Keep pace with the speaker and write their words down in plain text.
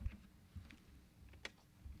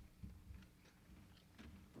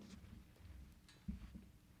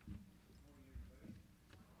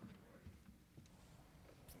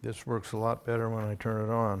This works a lot better when I turn it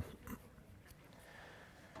on.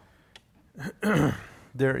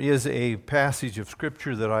 There is a passage of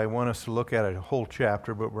Scripture that I want us to look at, a whole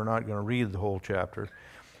chapter, but we're not going to read the whole chapter.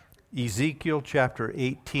 Ezekiel chapter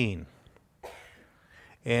 18.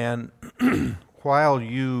 And while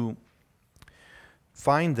you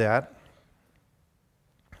find that,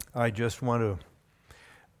 I just want to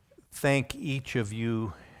thank each of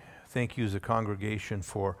you, thank you as a congregation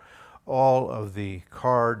for all of the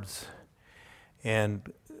cards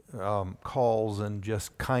and calls and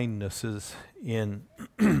just kindnesses in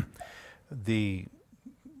the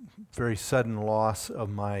very sudden loss of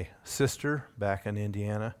my sister back in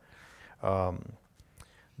Indiana.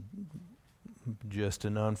 Just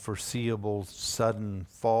an unforeseeable sudden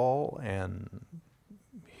fall and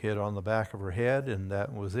hit on the back of her head, and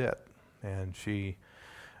that was it. And she,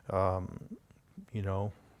 was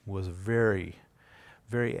a very,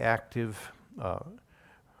 very active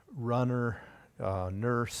runner,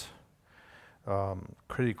 nurse,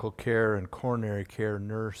 critical care and coronary care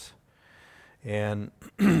nurse, and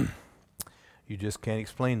you just can't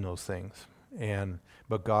explain those things.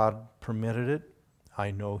 But God permitted it.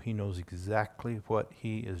 I know He knows exactly what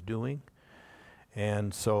He is doing,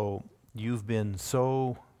 and so you've been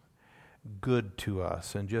so good to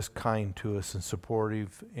us and just kind to us and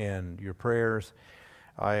supportive, and your prayers.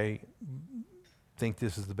 I think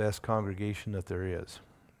this is the best congregation that there is.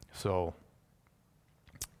 So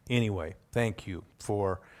anyway, thank you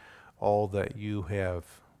for all that you have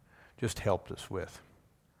just helped us with.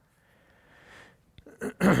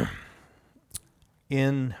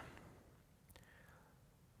 In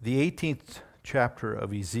the 18th chapter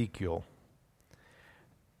of Ezekiel,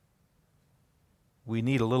 we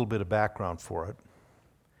need a little bit of background for it.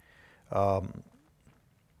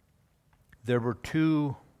 There were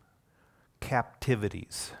two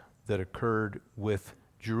captivities that occurred with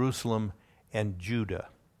Jerusalem and Judah.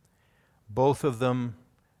 Both of them,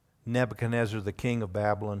 Nebuchadnezzar, the king of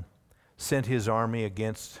Babylon, sent his army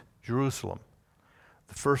against Jerusalem.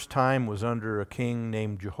 The first time was under a king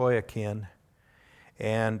named Jehoiakim,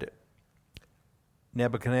 and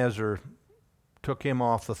Nebuchadnezzar took him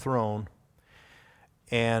off the throne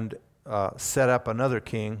and set up another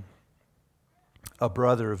king, a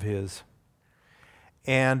brother of his,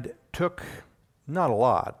 and took not a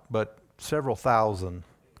lot, but several thousand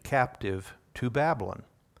captive to Babylon.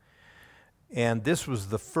 And this was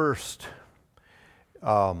the first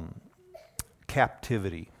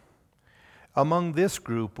captivity. Among this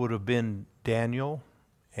group would have been Daniel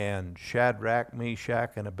and Shadrach,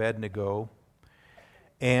 Meshach, and Abednego,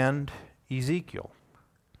 and Ezekiel.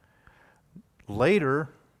 Later,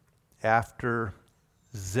 after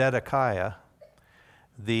Zedekiah,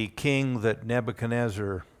 the king that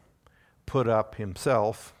Nebuchadnezzar put up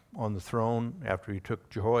himself on the throne after he took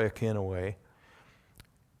Jehoiakim away,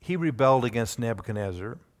 he rebelled against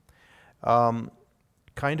Nebuchadnezzar,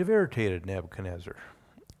 kind of irritated Nebuchadnezzar,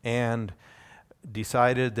 and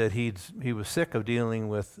decided that he was sick of dealing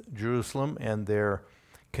with Jerusalem and their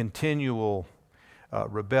continual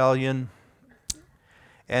rebellion.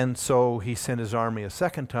 And so he sent his army a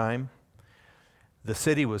second time. The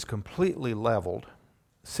city was completely leveled,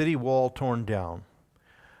 city wall torn down,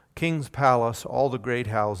 king's palace, all the great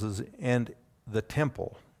houses, and the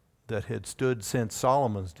temple that had stood since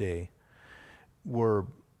Solomon's day were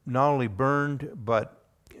not only burned but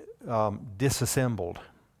disassembled,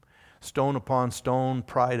 stone upon stone,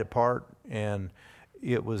 pried apart, and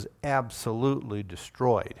it was absolutely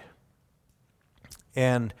destroyed.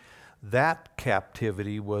 And that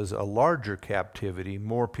captivity was a larger captivity.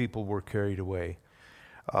 More people were carried away.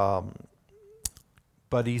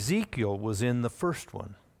 But Ezekiel was in the first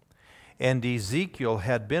one. And Ezekiel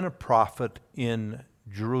had been a prophet in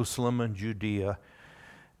Jerusalem and Judea,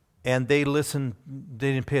 and they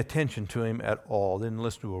didn't pay attention to him at all. They didn't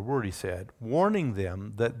listen to a word he said, warning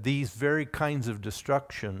them that these very kinds of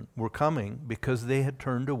destruction were coming because they had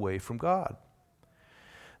turned away from God.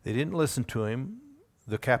 They didn't listen to him.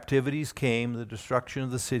 The captivities came, the destruction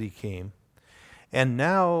of the city came, and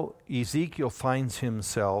now Ezekiel finds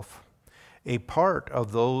himself a part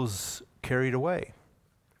of those carried away.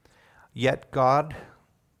 Yet God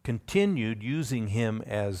continued using him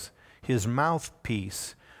as his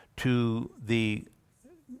mouthpiece to the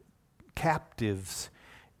captives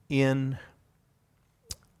in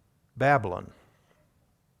Babylon.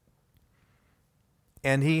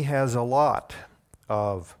 And he has a lot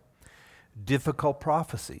of difficult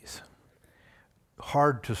prophecies,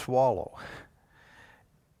 hard to swallow.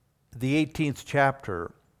 The 18th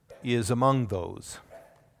chapter is among those.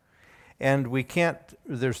 And we can't,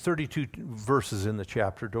 there's 32 verses in the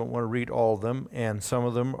chapter, don't want to read all of them, and some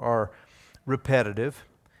of them are repetitive.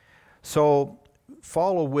 So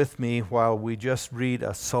follow with me while we just read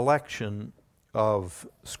a selection of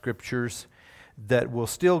scriptures that will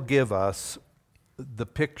still give us the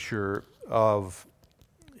picture of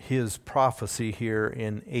his prophecy here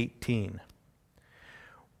in 18.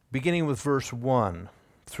 Beginning with verse 1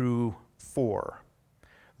 through 4.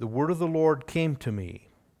 The word of the Lord came to me.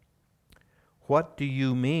 What do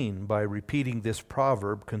you mean by repeating this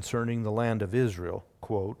proverb concerning the land of Israel?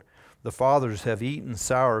 Quote, the fathers have eaten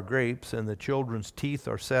sour grapes, and the children's teeth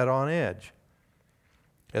are set on edge.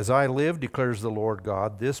 As I live, declares the Lord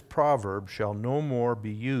God, this proverb shall no more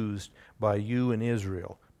be used by you in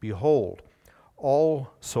Israel. Behold,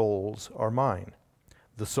 all souls are mine.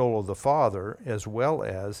 The soul of the Father, as well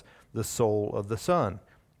as the soul of the Son,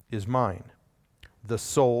 is mine. The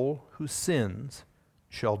soul who sins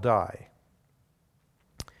shall die.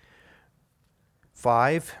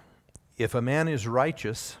 5. If a man is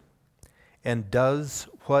righteous and does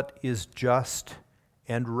what is just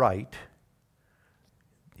and right,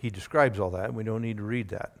 he describes all that. We don't need to read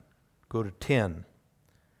that. Go to 10.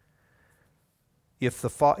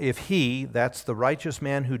 If he, that's the righteous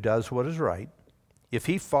man who does what is right, if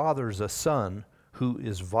he fathers a son who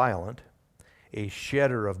is violent, a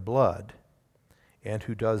shedder of blood, and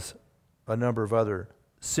who does a number of other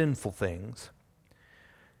sinful things,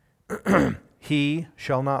 he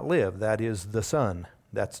shall not live. That is the son.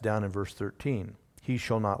 That's down in verse 13. He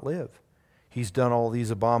shall not live. He's done all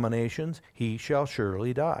these abominations. He shall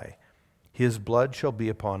surely die. His blood shall be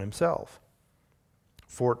upon himself.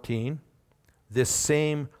 14. This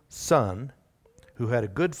same son, who had a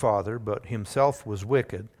good father, but himself was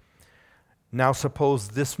wicked, now suppose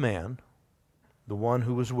this man, the one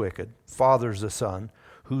who was wicked, fathers a son,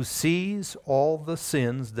 who sees all the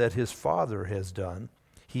sins that his father has done.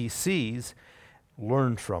 He sees,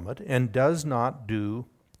 learns from it, and does not do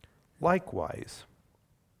likewise.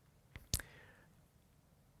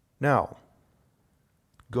 Now,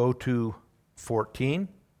 go to 14.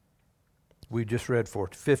 We just read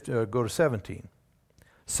 14. Go to 17.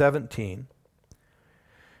 17.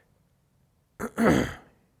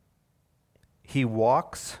 He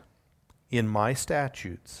walks in my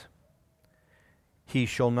statutes. He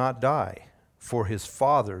shall not die. For his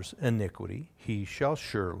father's iniquity he shall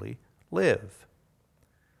surely live.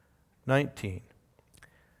 19.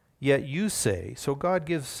 Yet you say, so God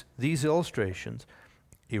gives these illustrations,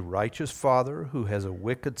 a righteous father who has a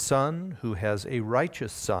wicked son, who has a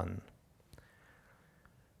righteous son.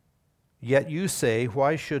 Yet you say,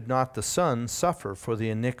 why should not the son suffer for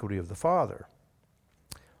the iniquity of the father?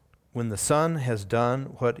 When the son has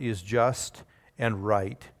done what is just and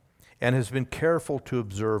right, and has been careful to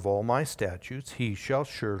observe all my statutes, he shall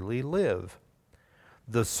surely live.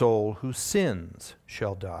 The soul who sins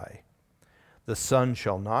shall die. The son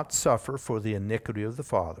shall not suffer for the iniquity of the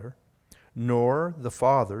father, nor the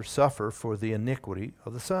father suffer for the iniquity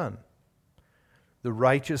of the son. The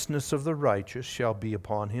righteousness of the righteous shall be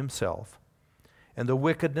upon himself, and the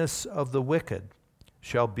wickedness of the wicked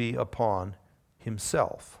shall be upon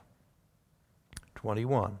himself.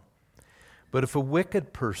 21. But if a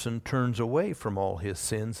wicked person turns away from all his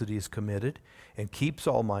sins that he has committed, and keeps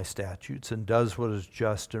all my statutes, and does what is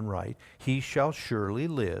just and right, he shall surely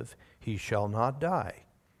live, he shall not die.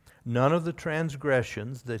 None of the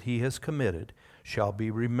transgressions that he has committed shall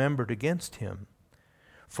be remembered against him.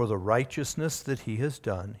 For the righteousness that he has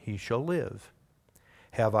done, he shall live.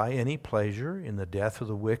 Have I any pleasure in the death of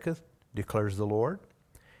the wicked, declares the Lord,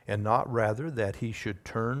 and not rather that he should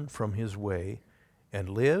turn from his way and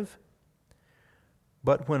live?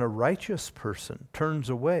 But when a righteous person turns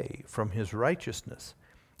away from his righteousness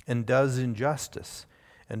and does injustice,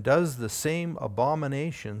 and does the same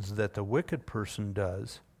abominations that the wicked person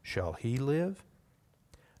does, shall he live?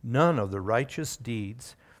 None of the righteous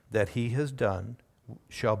deeds that he has done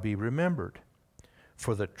shall be remembered.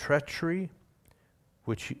 For the treachery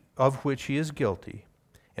of which he is guilty,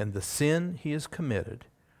 and the sin he has committed,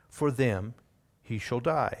 for them he shall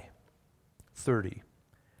die. 30.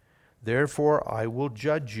 Therefore I will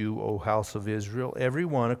judge you, O house of Israel, every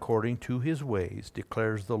one according to his ways,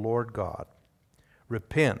 declares the Lord God.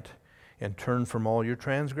 Repent and turn from all your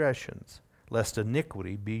transgressions, lest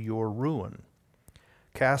iniquity be your ruin.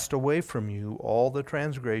 Cast away from you all the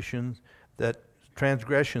transgressions that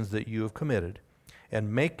you have committed,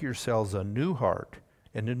 and make yourselves a new heart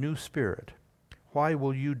and a new spirit. Why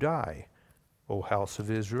will you die, O house of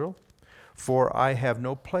Israel? For I have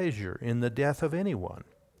no pleasure in the death of anyone,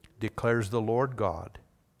 declares the Lord God.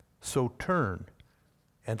 So turn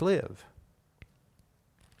and live.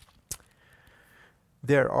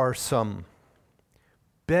 there are some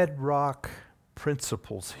bedrock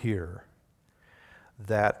principles here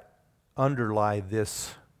that underlie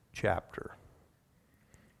this chapter.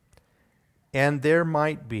 And there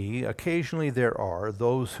might be, occasionally there are,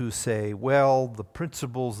 those who say, well, the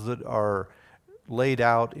principles that are laid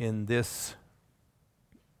out in this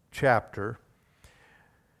chapter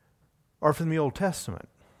are from the Old Testament.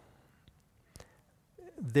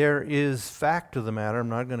 There is fact of the matter, I'm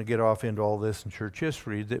not going to get off into all this in church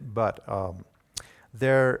history, but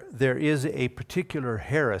there is a particular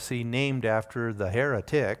heresy named after the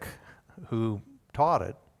heretic who taught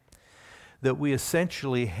it, that we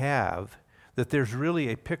essentially have, that there's really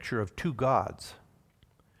a picture of two gods.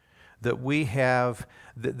 That we have,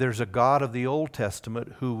 there's a God of the Old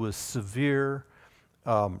Testament who was severe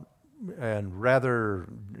and rather,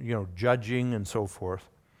 judging and so forth.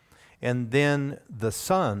 And then the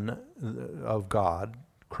Son of God,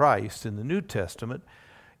 Christ, in the New Testament,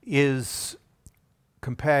 is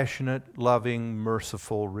compassionate, loving,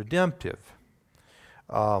 merciful, redemptive.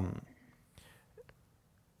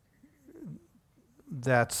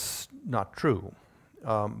 That's not true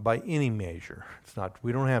by any measure. It's not.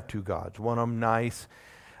 We don't have two gods. One of them nice,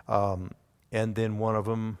 and then one of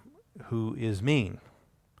them who is mean.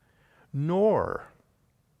 Nor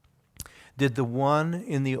did the one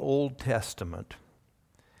in the Old Testament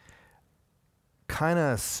kind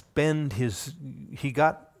of spend his. He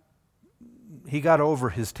got over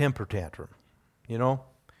his temper tantrum,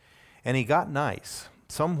 and he got nice.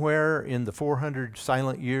 Somewhere in the 400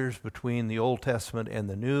 silent years between the Old Testament and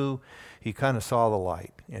the New, he kind of saw the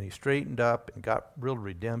light, and he straightened up and got real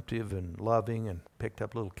redemptive and loving and picked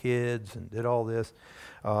up little kids and did all this.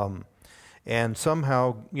 And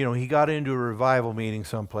somehow, he got into a revival meeting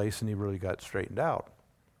someplace and he really got straightened out.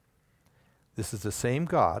 This is the same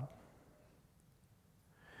God.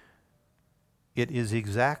 It is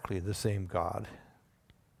exactly the same God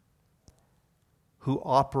who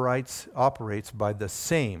operates by the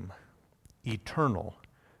same eternal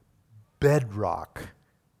bedrock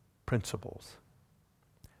principles.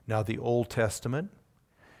 Now, the Old Testament,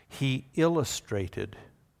 he illustrated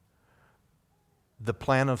the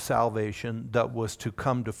plan of salvation that was to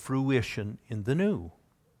come to fruition in the New.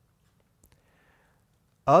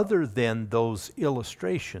 Other than those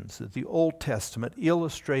illustrations that the Old Testament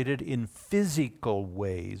illustrated in physical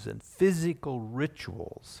ways and physical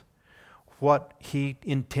rituals, what he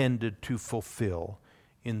intended to fulfill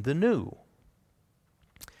in the New.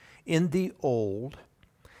 In the Old,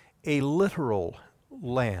 a literal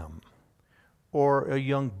lamb or a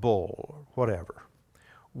young bull, whatever,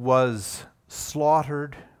 was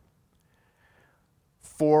slaughtered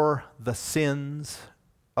for the sins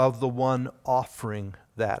of the one offering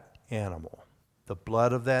that animal. The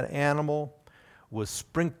blood of that animal was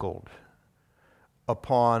sprinkled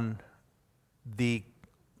upon the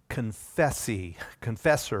confessor,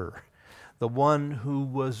 the one who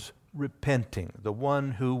was repenting, the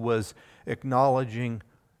one who was acknowledging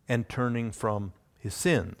and turning from his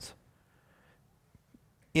sins.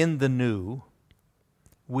 In the New,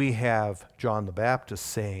 we have John the Baptist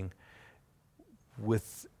saying,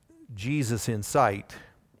 with Jesus in sight,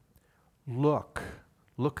 look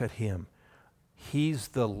at him. He's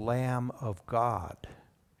the Lamb of God.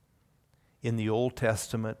 In the Old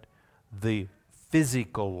Testament, the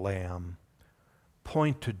physical lamb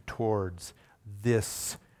pointed towards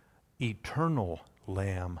this eternal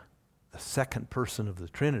lamb, the second person of the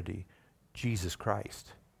Trinity, Jesus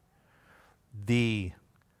Christ. The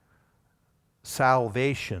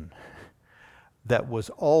salvation that was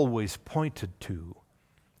always pointed to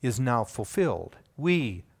is now fulfilled.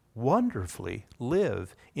 We wonderfully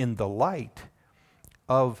live in the light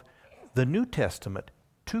of the New Testament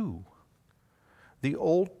too. The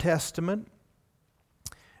Old Testament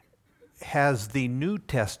has the New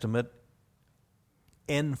Testament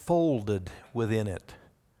enfolded within it,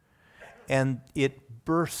 and it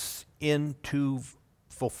bursts into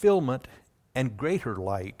fulfillment and greater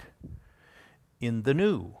light in the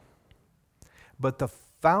New. But the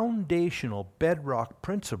foundational bedrock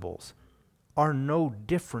principles are no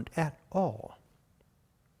different at all.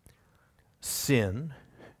 Sin,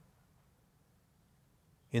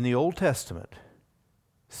 in the Old Testament,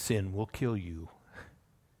 sin will kill you.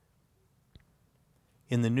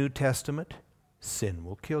 In the New Testament, sin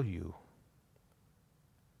will kill you.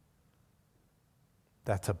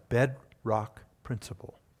 That's a bedrock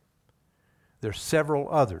principle. There's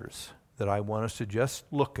several others that I want us to just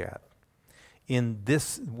look at. In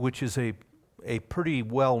this, which is a pretty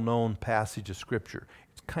well-known passage of Scripture.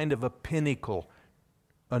 It's kind of a pinnacle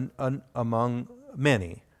among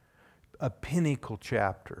many, a pinnacle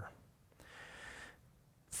chapter.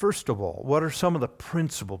 First of all, what are some of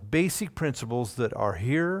the basic principles that are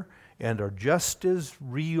here and are just as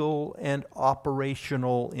real and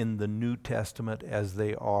operational in the New Testament as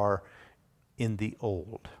they are in the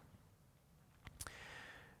Old?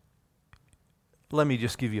 Let me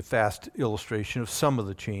just give you a fast illustration of some of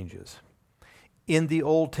the changes. In the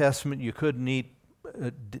Old Testament, you couldn't eat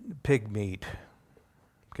pig meat.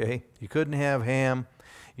 Okay? You couldn't have ham.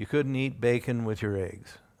 You couldn't eat bacon with your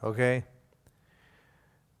eggs. Okay?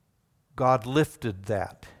 God lifted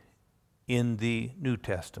that in the New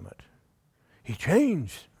Testament. He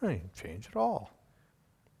changed. He didn't change at all.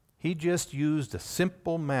 He just used a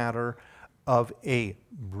simple matter of a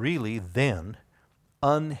really then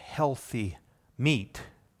unhealthy meat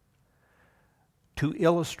to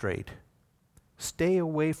illustrate, stay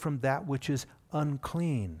away from that which is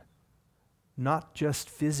unclean, not just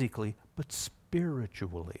physically, but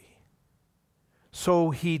spiritually. So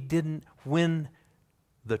he didn't, when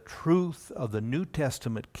the truth of the New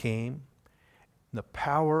Testament came, the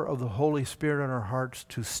power of the Holy Spirit in our hearts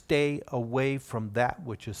to stay away from that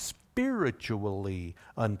which is spiritually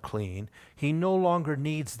unclean, he no longer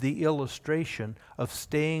needs the illustration of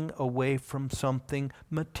staying away from something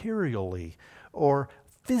materially or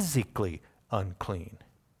physically unclean.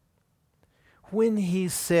 When he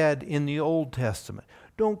said in the Old Testament,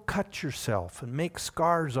 don't cut yourself and make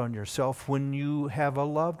scars on yourself when you have a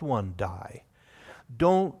loved one die.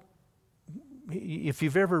 Don't, if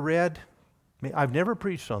you've ever read, I've never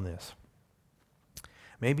preached on this.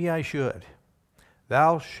 Maybe I should.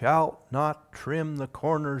 Thou shalt not trim the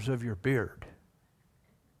corners of your beard.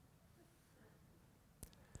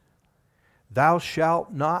 Thou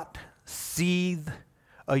shalt not seethe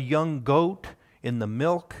a young goat in the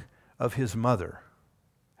milk of his mother.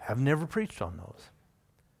 I've never preached on those.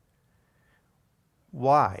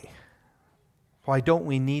 Why? Why don't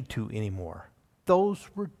we need to anymore? Those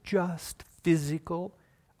were just physical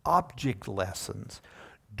object lessons.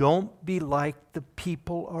 Don't be like the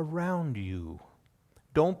people around you.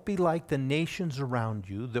 Don't be like the nations around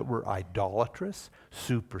you that were idolatrous,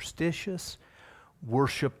 superstitious,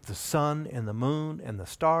 worship the sun and the moon and the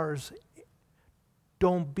stars.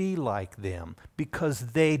 Don't be like them, because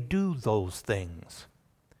they do those things.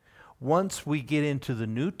 Once we get into the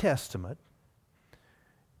New Testament,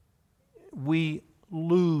 we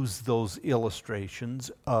lose those illustrations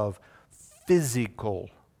of physical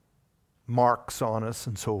marks on us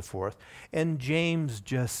and so forth. And James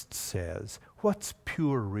just says, what's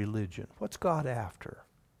pure religion? What's God after?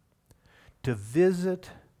 To visit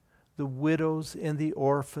the widows and the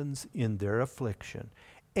orphans in their affliction.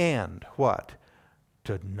 And what?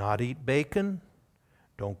 To not eat bacon.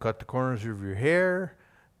 Don't cut the corners of your hair.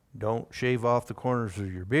 Don't shave off the corners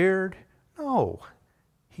of your beard. No.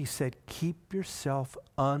 He said, keep yourself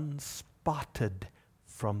unspotted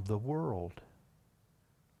from the world.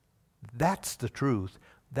 That's the truth.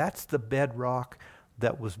 That's the bedrock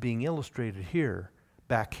that was being illustrated here,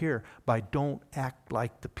 back here, by don't act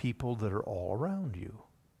like the people that are all around you.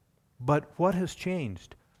 But what has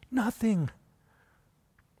changed? Nothing.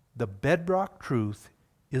 The bedrock truth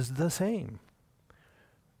is the same.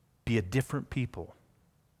 Be a different people,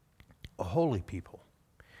 a holy people.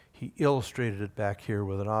 He illustrated it back here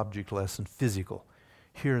with an object lesson, physical.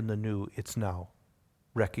 Here in the new, it's now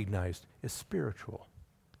recognized as spiritual.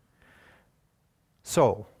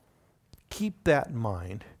 So, keep that in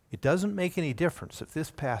mind. It doesn't make any difference if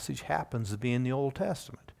this passage happens to be in the Old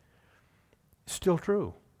Testament. It's still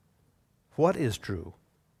true. What is true?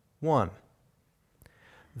 1,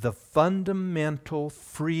 the fundamental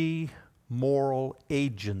free moral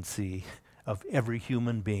agency of every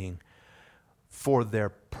human being for their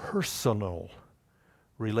personal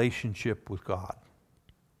relationship with God.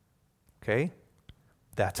 Okay?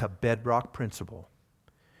 That's a bedrock principle.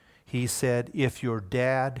 He said, if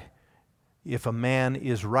a man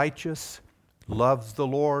is righteous, loves the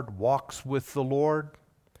Lord, walks with the Lord,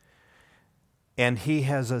 and he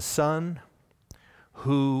has a son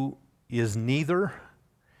who is neither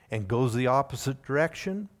and goes the opposite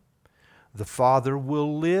direction, the father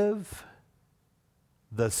will live,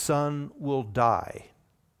 the son will die.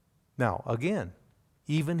 Now, again,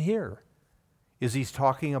 even here, is he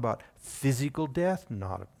talking about physical death?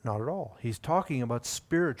 Not at all. He's talking about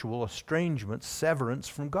spiritual estrangement, severance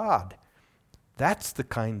from God. That's the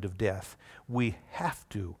kind of death we have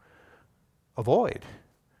to avoid.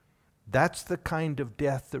 That's the kind of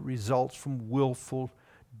death that results from willful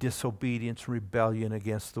disobedience, rebellion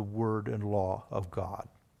against the word and law of God.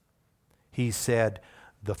 He said,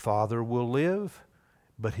 the father will live,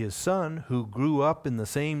 but his son, who grew up in the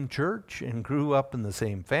same church and grew up in the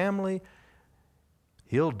same family,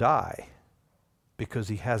 he'll die. because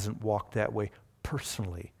he hasn't walked that way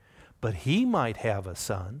personally. But he might have a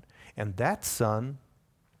son, and that son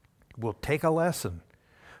will take a lesson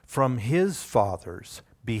from his father's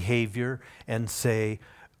behavior and say,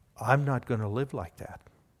 I'm not going to live like that.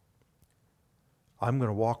 I'm going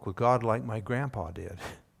to walk with God like my grandpa did.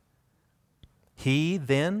 He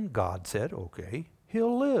then, God said, okay,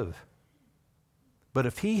 he'll live. But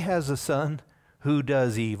if he has a son who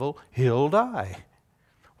does evil, he'll die.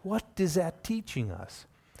 What is that teaching us?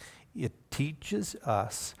 It teaches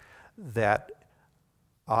us that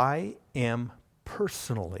I am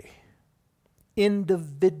personally,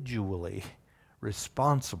 individually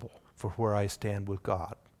responsible for where I stand with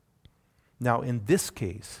God. Now, in this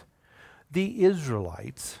case, the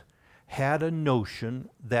Israelites had a notion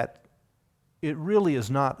that it really is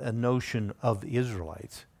not a notion of the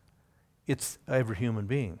Israelites. It's every human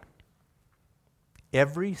being.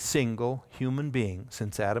 Every single human being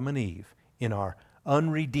since Adam and Eve in our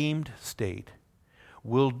unredeemed state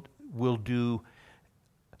will do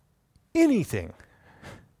anything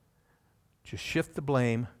to shift the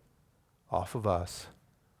blame off of us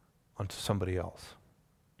onto somebody else.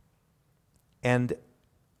 And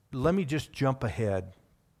let me just jump ahead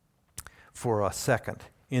for a second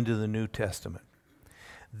into the New Testament.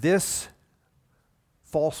 This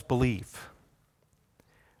false belief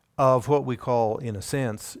of what we call, in a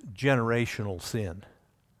sense, generational sin.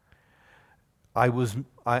 I was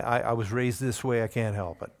raised this way, I can't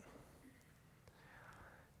help it.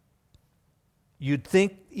 You'd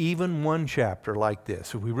think even one chapter like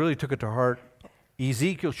this, if we really took it to heart,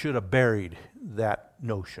 Ezekiel should have buried that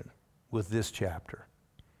notion with this chapter.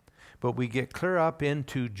 But we get clear up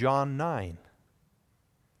into John 9.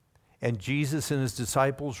 And Jesus and his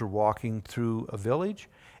disciples are walking through a village,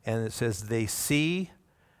 and it says they see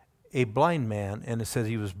a blind man, and it says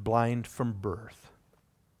he was blind from birth.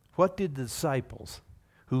 What did the disciples,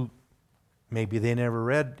 who maybe they never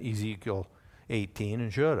read Ezekiel 18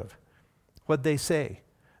 and should have, what'd they say?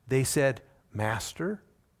 They said, Master,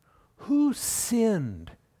 who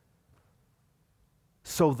sinned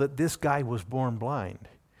so that this guy was born blind?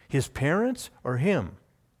 His parents or him?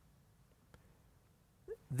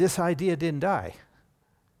 This idea didn't die.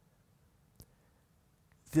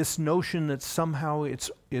 This notion that somehow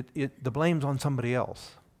the blame's on somebody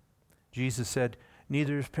else. Jesus said,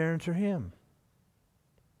 neither his parents or him.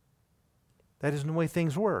 That isn't the way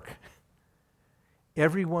things work.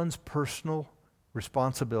 Everyone's personal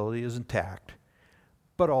responsibility is intact,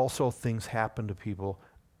 but also things happen to people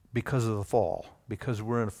because of the fall, because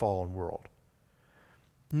we're in a fallen world.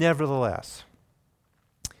 Nevertheless,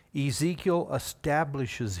 Ezekiel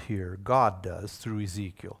establishes here, God does through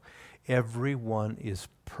Ezekiel, everyone is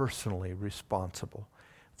personally responsible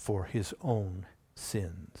for his own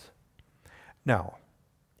sins. Now,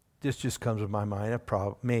 this just comes to my mind. I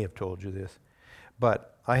may have told you this,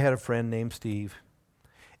 but I had a friend named Steve,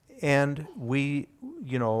 and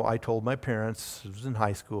I told my parents, it was in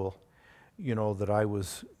high school, that I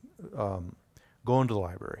was going to the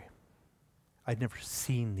library. I'd never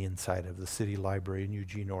seen the inside of the city library in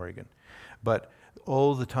Eugene, Oregon. But,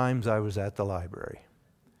 the times I was at the library.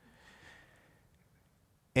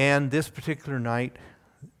 And this particular night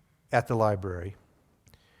at the library,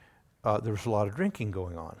 there was a lot of drinking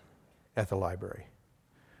going on at the library.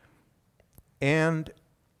 And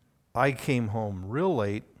I came home real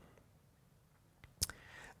late,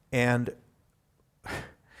 and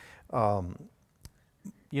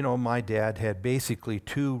my dad had basically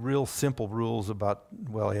two real simple rules about,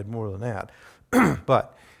 he had more than that.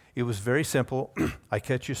 But it was very simple. I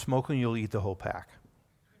catch you smoking, you'll eat the whole pack.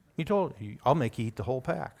 He told me, I'll make you eat the whole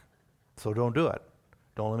pack. So don't do it.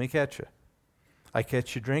 Don't let me catch you. I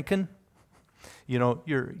catch you drinking,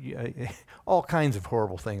 all kinds of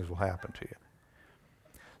horrible things will happen to you.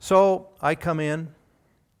 So I come in,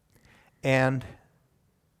 and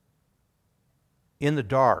in the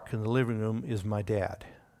dark in the living room is my dad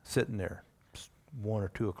sitting there, 1 or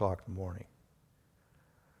 2 o'clock in the morning.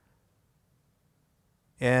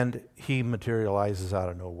 And he materializes out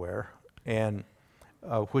of nowhere, and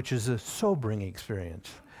which is a sobering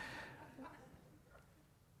experience.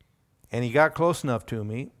 And he got close enough to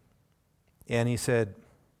me, and he said,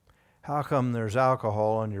 how come there's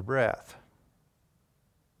alcohol on your breath?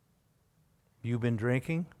 You been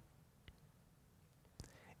drinking?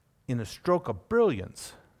 In a stroke of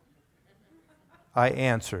brilliance, I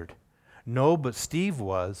answered, no, but Steve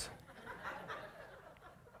was.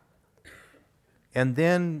 And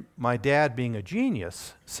then my dad, being a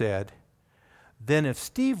genius, said, then if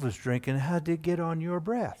Steve was drinking, how did it get on your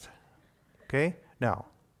breath? Okay? Now,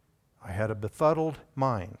 I had a befuddled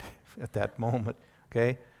mind at that moment,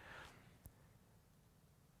 okay?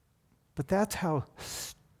 But that's how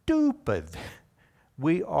stupid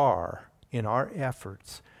we are in our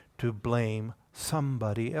efforts to blame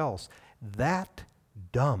somebody else. That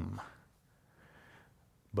dumb.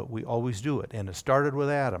 But we always do it. And it started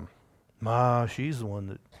with Adam. She's the one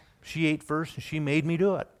that, she ate first and she made me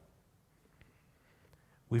do it.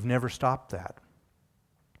 We've never stopped that.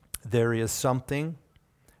 There is something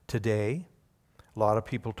today, a lot of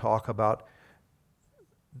people talk about,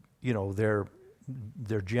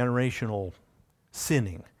 their generational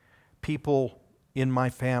sinning. People in my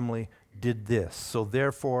family did this, so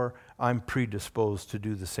therefore I'm predisposed to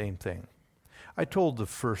do the same thing. I told the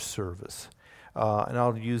first service, and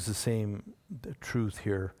I'll use the same truth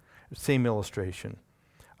here, same illustration.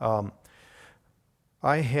 I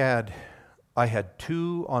had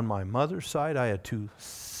two, on my mother's side, I had two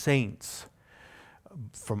saints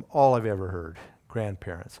from all I've ever heard,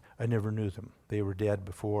 grandparents. I never knew them. They were dead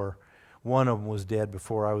before. One of them was dead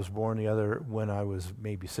before I was born. The other, when I was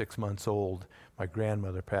maybe 6 months old, my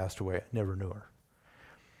grandmother passed away. I never knew her.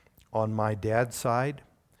 On my dad's side,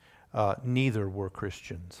 neither were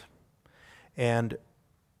Christians. And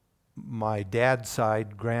my dad's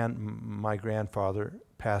side, my grandfather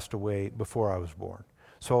passed away before I was born.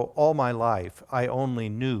 So all my life, I only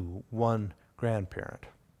knew one grandparent,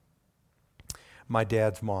 my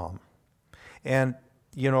dad's mom. And,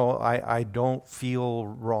 I don't feel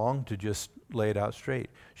wrong to just lay it out straight.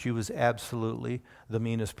 She was absolutely the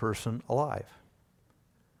meanest person alive.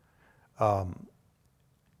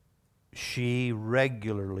 She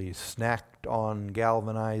regularly snacked on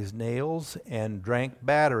galvanized nails and drank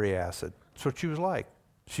battery acid. That's what she was like.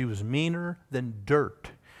 She was meaner than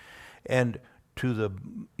dirt. And to the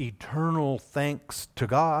eternal thanks to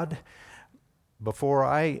God, before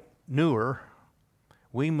I knew her,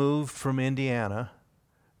 we moved from Indiana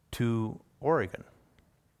to Oregon.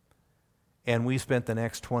 And we spent the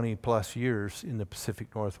next 20 plus years in the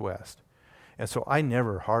Pacific Northwest. And so I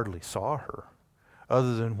never hardly saw her,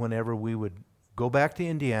 other than whenever we would go back to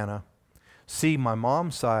Indiana, see my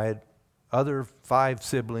mom's side, other 5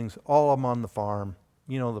 siblings, all of them on the farm,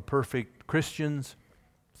 the perfect Christians,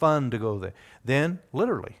 fun to go there. Then,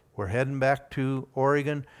 literally, we're heading back to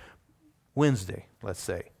Oregon Wednesday, let's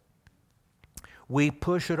say. We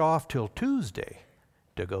push it off till Tuesday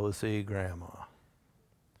to go see Grandma.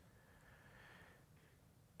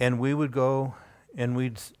 And we would go, and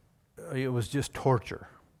it was just torture.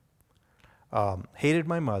 Hated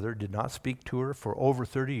my mother, did not speak to her for over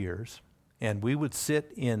 30 years. And we would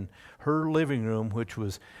sit in her living room, which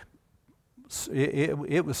was,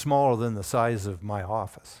 it was smaller than the size of my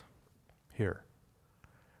office here.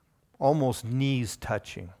 Almost knees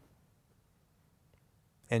touching.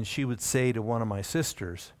 And she would say to one of my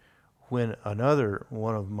sisters, when another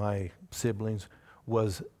one of my siblings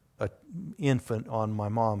was an infant on my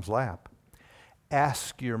mom's lap,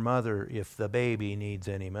 ask your mother if the baby needs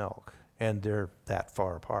any milk. And they're that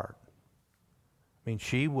far apart. I mean,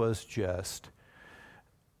 she was just,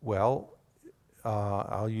 I'll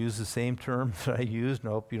use the same term that I used.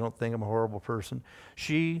 Nope, you don't think I'm a horrible person.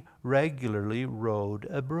 She regularly rode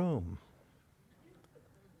a broom.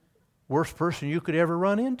 Worst person you could ever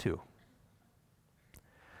run into.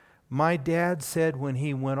 My dad said when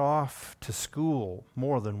he went off to school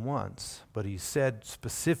more than once, but he said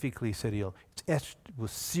specifically, it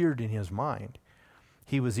was seared in his mind.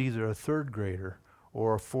 He was either a 3rd grader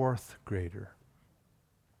or a 4th grader.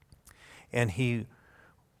 And he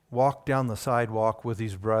walked down the sidewalk with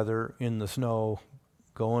his brother in the snow,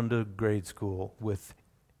 going to grade school, with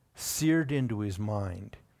seared into his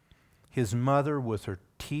mind. His mother with her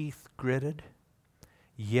teeth gritted,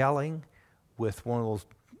 yelling with one of those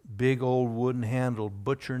big old wooden-handled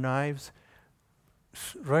butcher knives,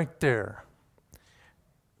 right there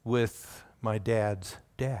with my dad's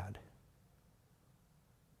dad.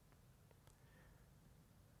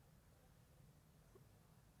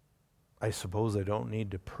 I suppose I don't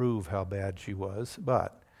need to prove how bad she was,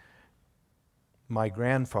 but my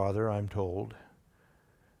grandfather, I'm told,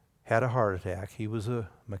 had a heart attack. He was a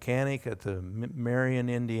mechanic at the Marion,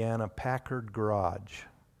 Indiana Packard garage.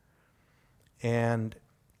 And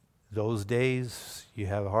those days, you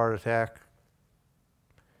have a heart attack,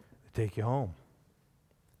 they take you home.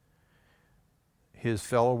 His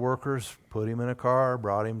fellow workers put him in a car,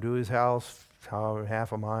 brought him to his house,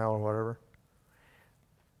 half a mile or whatever,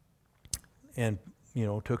 and,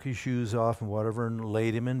 took his shoes off and whatever and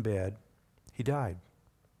laid him in bed. He died.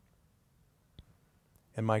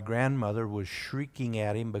 And my grandmother was shrieking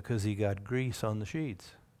at him because he got grease on the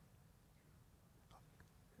sheets.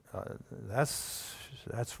 That's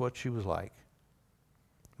what she was like.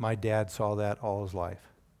 My dad saw that all his life.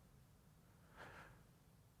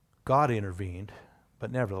 God intervened,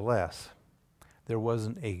 but nevertheless, there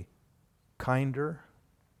wasn't a kinder,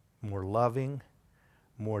 more loving,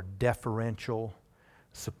 more deferential,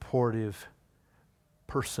 supportive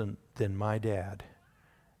person than my dad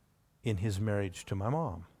in his marriage to my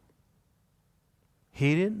mom.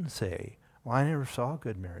 He didn't say, well, I never saw a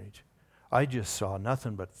good marriage. I just saw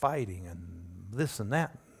nothing but fighting and this and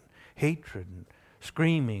that, and hatred and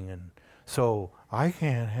screaming, and so I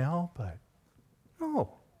can't help it.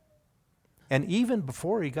 No. And even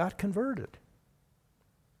before he got converted,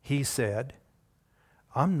 he said,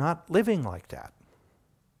 I'm not living like that.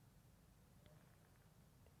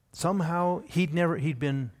 Somehow he'd never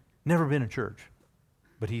been in church,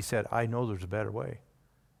 but he said, I know there's a better way,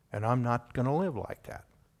 and I'm not going to live like that.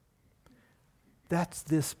 That's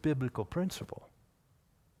this biblical principle.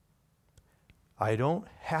 I don't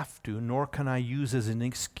have to, nor can I use as an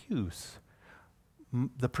excuse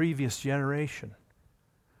the previous generation.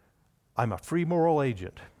 I'm a free moral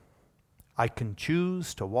agent. I can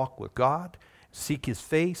choose to walk with God, seek His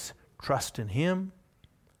face, trust in Him,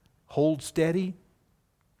 hold steady,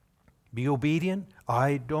 be obedient.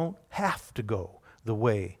 I don't have to go the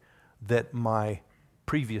way that my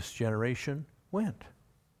previous generation went.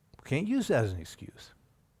 Can't use that as an excuse.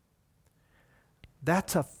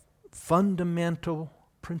 That's a fundamental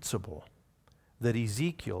principle that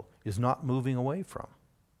Ezekiel is not moving away from,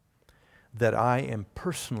 that I am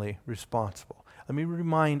personally responsible. Let me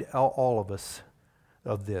remind all of us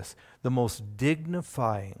of this. The most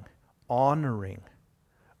dignifying, honoring,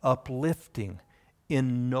 uplifting,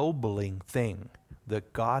 ennobling thing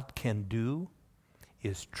that God can do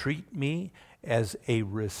is treat me as a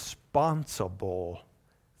responsible,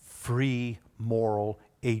 free moral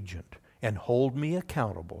agent and hold me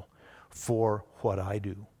accountable for what I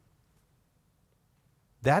do.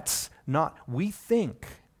 That's not, we think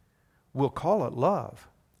we'll call it love.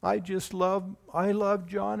 I love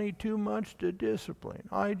Johnny too much to discipline.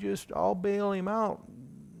 I'll bail him out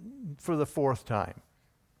for the fourth time.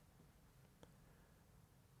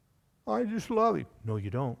 I just love him. No,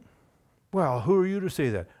 you don't. Well, who are you to say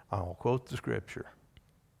that? I'll quote the scripture.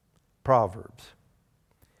 Proverbs.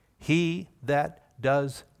 He that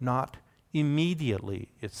does not immediately,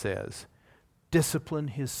 it says, discipline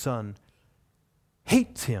his son,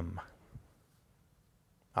 hates him.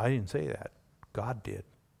 I didn't say that. God did.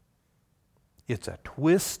 It's a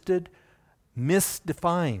twisted,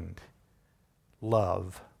 misdefined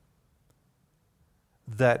love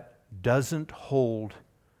that doesn't hold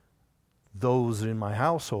those in my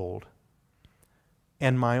household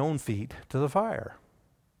and my own feet to the fire.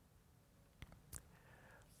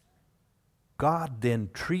 God then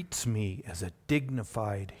treats me as a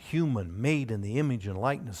dignified human made in the image and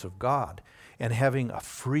likeness of God and having a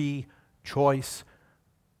free choice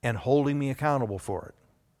and holding me accountable for it.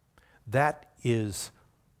 That is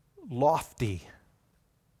lofty.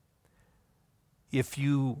 If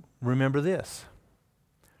you remember this,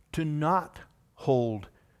 to not hold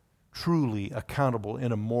truly accountable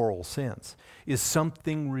in a moral sense is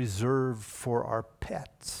something reserved for our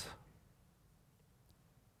pets.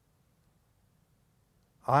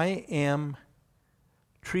 I am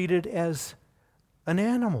treated as an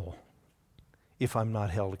animal if I'm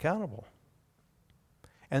not held accountable.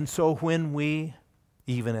 And so when we,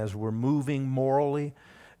 even as we're moving morally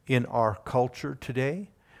in our culture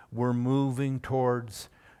today, we're moving towards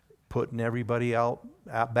putting everybody out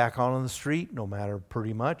back on the street, no matter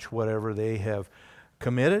pretty much whatever they have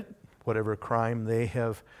committed, whatever crime they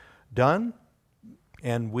have done.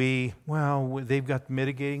 And they've got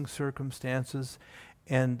mitigating circumstances,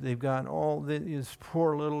 and they've got all this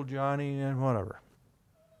poor little Johnny and whatever.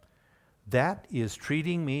 That is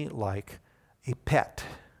treating me like a pet,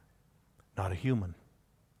 not a human.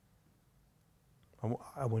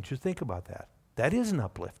 I want you to think about that. That isn't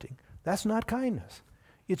uplifting. That's not kindness.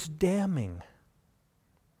 It's damning.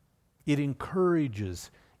 It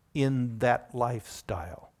encourages in that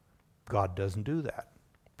lifestyle. God doesn't do that.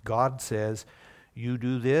 God says, you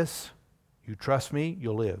do this, you trust me,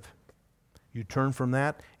 you'll live. You turn from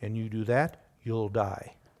that and you do that, you'll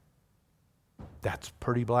die. That's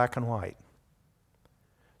pretty black and white.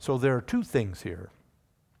 So there are two things here.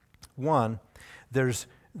 One,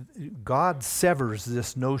 God severs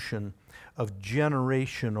this notion of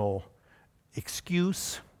generational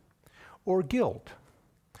excuse or guilt.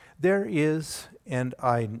 There is, and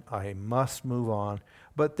I must move on,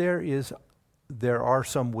 but there are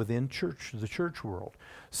some within the church world.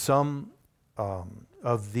 Some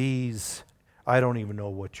of these, I don't even know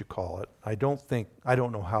what you call it. I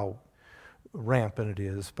don't know how rampant it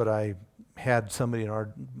is, but I had somebody in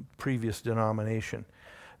our previous denomination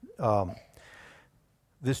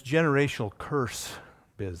this generational curse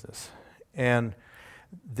business. And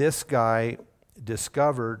this guy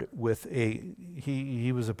discovered with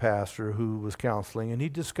he was a pastor who was counseling, and he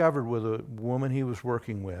discovered with a woman he was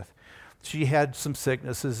working with, she had some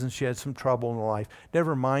sicknesses and she had some trouble in life.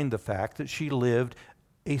 Never mind the fact that she lived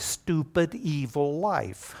a stupid, evil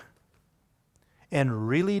life. And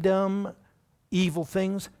really dumb, evil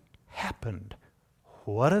things happened.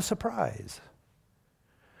 What a surprise.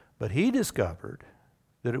 But he discovered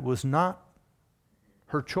that it was not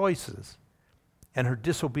her choices and her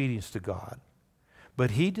disobedience to God.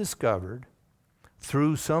 But he discovered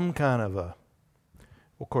through some kind of of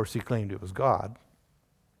course he claimed it was God,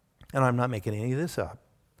 and I'm not making any of this up.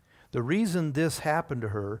 The reason this happened to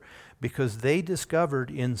her, because they discovered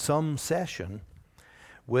in some session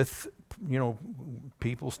with,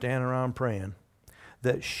 people standing around praying,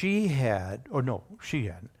 that she had, she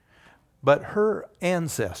hadn't, but her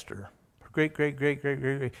ancestor, her great,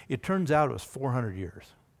 it turns out it was 400 years.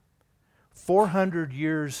 400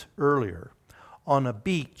 years earlier, on a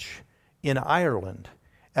beach in Ireland,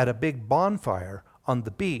 at a big bonfire on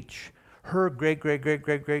the beach, her great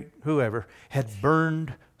whoever had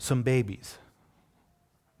burned some babies.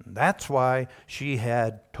 That's why she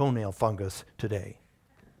had toenail fungus today.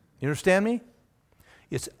 You understand me?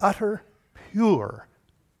 It's utter, pure,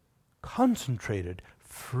 concentrated,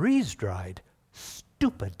 freeze-dried,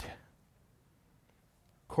 stupid.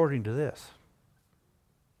 According to this,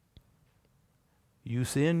 you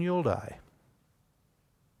sin, you'll die.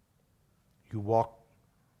 You walk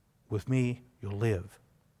with me, you'll live.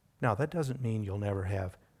 Now, that doesn't mean you'll never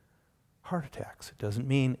have heart attacks. It doesn't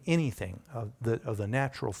mean anything of the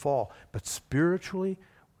natural fall. But spiritually,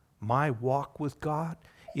 my walk with God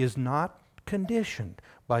is not conditioned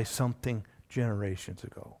by something generations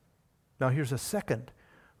ago. Now, here's a second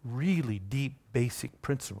really deep, basic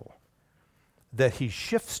principle that he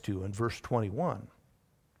shifts to in verse 21.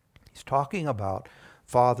 He's talking about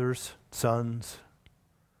fathers, sons,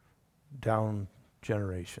 down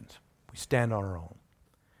generations. We stand on our own.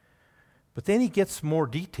 But then he gets more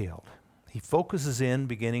detailed. He focuses in,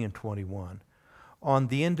 beginning in 21, on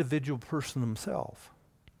the individual person himself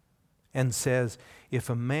and says, if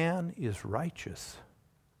a man is righteous,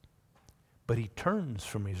 but he turns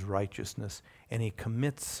from his righteousness and he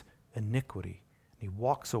commits iniquity, and he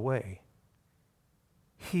walks away,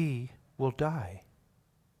 he will die.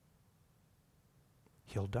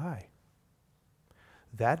 He'll die.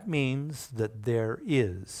 That means that there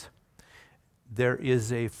is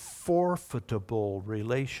a forfeitable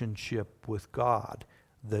relationship with God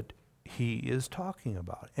that he is talking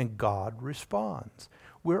about, and God responds.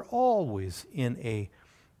 We're always in a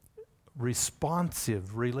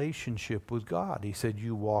responsive relationship with God. He said,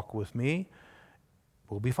 you walk with me,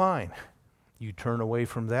 we'll be fine. You turn away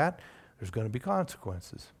from that, there's going to be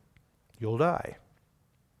consequences. You'll die.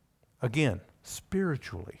 Again,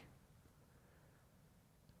 spiritually.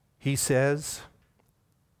 He says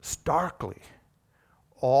starkly,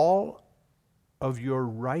 all of your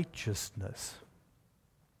righteousness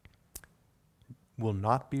will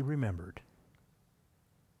not be remembered.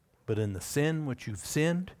 But in the sin which you've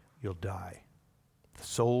sinned, you'll die. The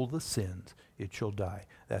soul that sins, it shall die.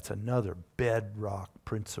 That's another bedrock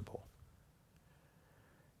principle.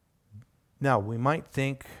 Now, we might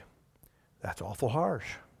think that's awful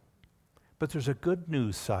harsh, but there's a good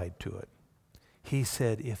news side to it. He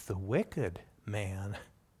said, if the wicked man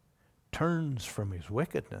turns from his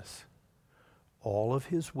wickedness, all of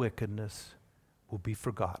his wickedness will be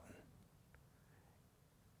forgotten.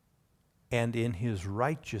 And in his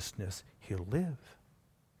righteousness, he'll live.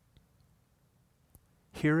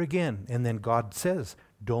 Here again, and then God says,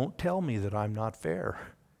 don't tell me that I'm not fair.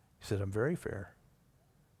 He said, I'm very fair.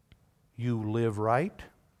 You live right,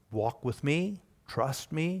 walk with me,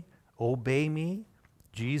 trust me, obey me.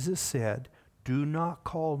 Jesus said, do not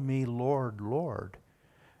call me Lord, Lord,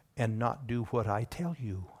 and not do what I tell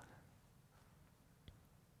you.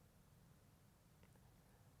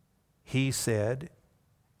 He said,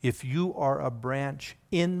 if you are a branch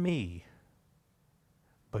in me,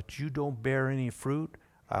 but you don't bear any fruit,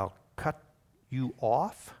 I'll cut you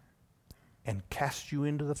off and cast you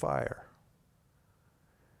into the fire.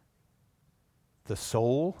 The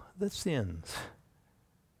soul that sins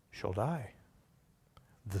shall die.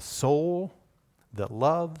 The soul that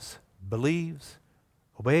loves, believes,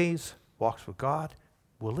 obeys, walks with God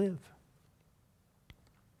will live.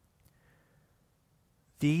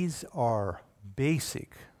 These are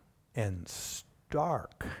basic and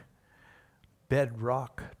stark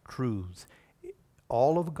bedrock truths.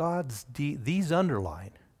 All of God's, these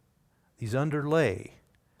underlay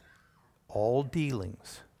all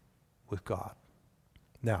dealings with God.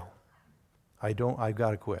 Now, I've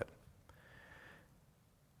got to quit.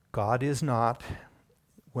 God is not,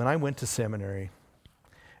 when I went to seminary,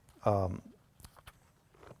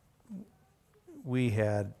 we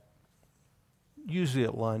had, usually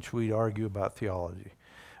at lunch, we'd argue about theology.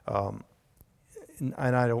 And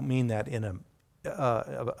I don't mean that in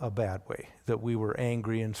a bad way, that we were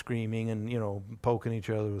angry and screaming and, poking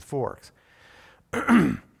each other with forks.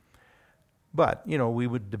 But, we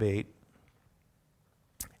would debate.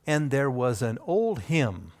 And there was an old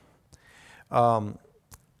hymn, and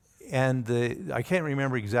I can't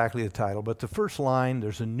remember exactly the title, but the first line,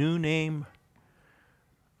 there's a new name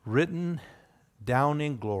written down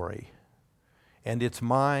in glory, and it's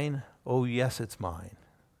mine, oh yes, it's mine.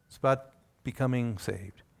 It's about becoming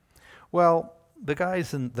saved. Well, the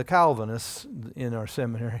guys and the Calvinists in our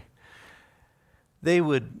seminary, they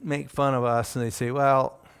would make fun of us and they say,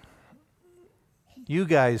 well, you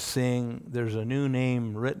guys sing, there's a new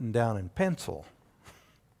name written down in pencil.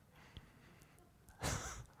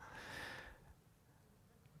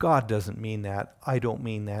 God doesn't mean that. I don't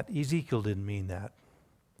mean that. Ezekiel didn't mean that.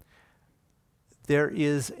 There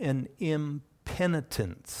is an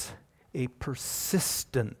impenitence, a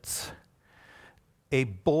persistence, a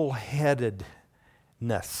bullheadedness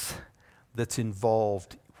that's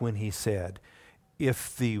involved when he said,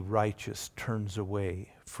 if the righteous turns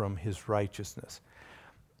away from his righteousness.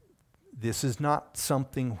 This is not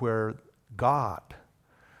something where God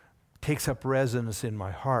takes up residence in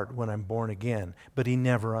my heart when I'm born again, but he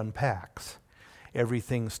never unpacks.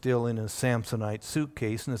 Everything's still in a Samsonite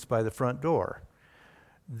suitcase and it's by the front door.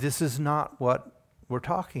 This is not what we're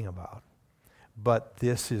talking about. But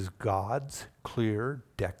this is God's clear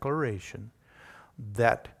declaration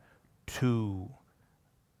that to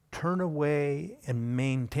turn away and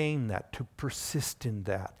maintain that, to persist in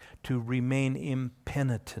that, to remain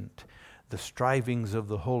impenitent, the strivings of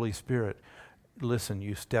the Holy Spirit. Listen,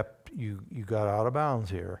 you got out of bounds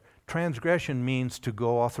here. Transgression means to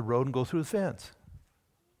go off the road and go through the fence.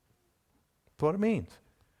 That's what it means.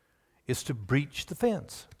 It's to breach the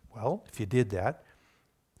fence. Well, if you did that,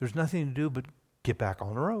 there's nothing to do but get back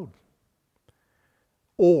on the road.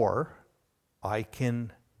 Or I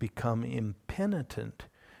can become impenitent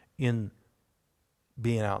in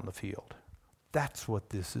being out in the field. That's what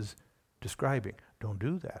this is describing. Don't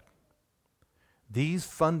do that. These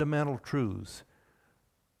fundamental truths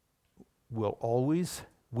we will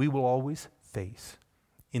always face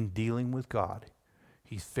in dealing with God.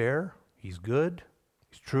 He's fair, he's good,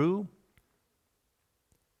 he's true,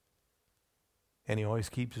 and he always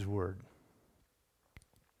keeps his word.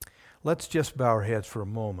 Let's just bow our heads for a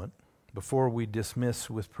moment before we dismiss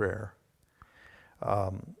with prayer.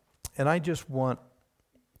 And I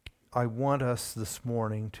want us this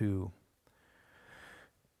morning to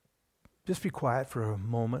just be quiet for a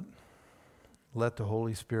moment. Let the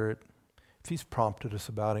Holy Spirit, if he's prompted us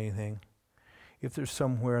about anything, if there's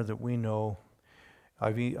somewhere that we know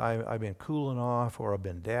I've been cooling off or I've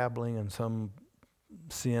been dabbling in some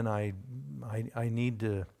sin, I need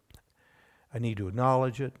to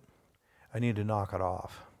acknowledge it. I need to knock it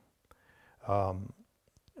off.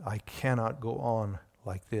 I cannot go on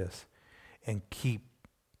like this and keep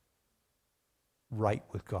right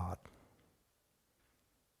with God.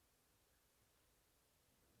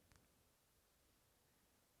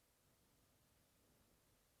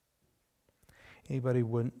 Anybody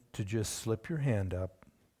want to just slip your hand up?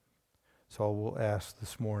 So we'll ask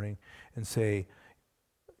this morning and say,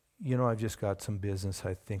 I've just got some business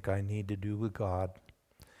I think I need to do with God.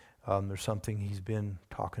 There's something he's been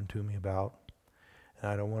talking to me about,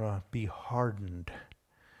 and I don't want to be hardened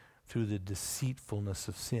through the deceitfulness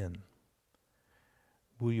of sin.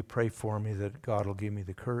 Will you pray for me that God will give me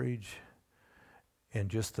the courage and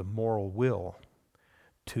just the moral will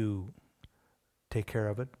to take care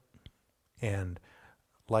of it? And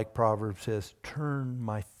like Proverbs says, turn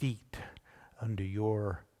my feet unto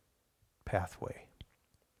your pathway.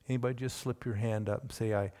 Anybody just slip your hand up and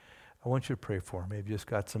say, I want you to pray for me. I've just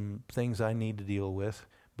got some things I need to deal with,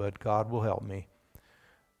 but God will help me.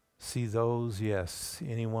 See those? Yes.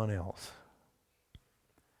 Anyone else?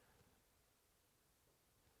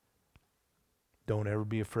 Don't ever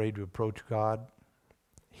be afraid to approach God.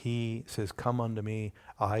 He says, come unto me,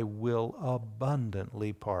 I will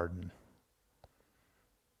abundantly pardon.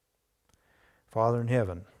 Father in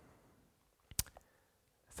heaven,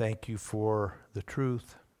 thank you for the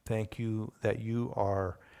truth. Thank you that you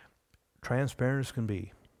are transparent as can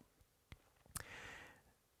be.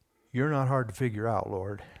 You're not hard to figure out,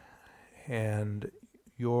 Lord, and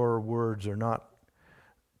your words are not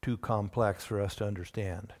too complex for us to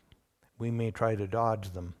understand. We may try to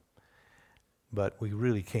dodge them, but we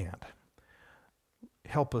really can't.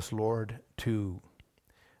 Help us, Lord, to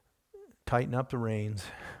tighten up the reins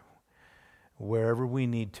wherever we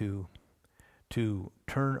need to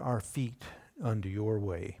turn our feet unto your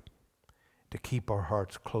way, to keep our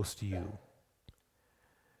hearts close to you.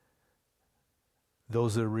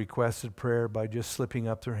 Those that requested prayer by just slipping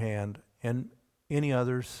up their hand, and any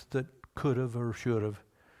others that could have or should have,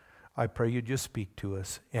 I pray you just speak to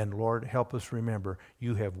us. And Lord, help us remember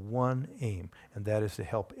you have one aim, and that is to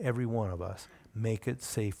help every one of us make it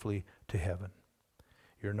safely to heaven.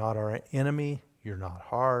 You're not our enemy. You're not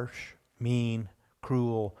harsh, mean,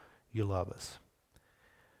 cruel. You love us.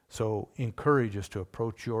 So encourage us to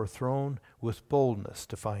approach your throne with boldness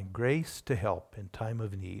to find grace to help in time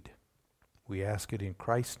of need. We ask it in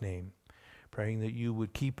Christ's name, praying that you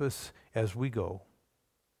would keep us as we go.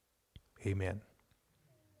 Amen.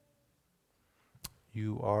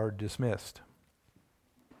 You are dismissed.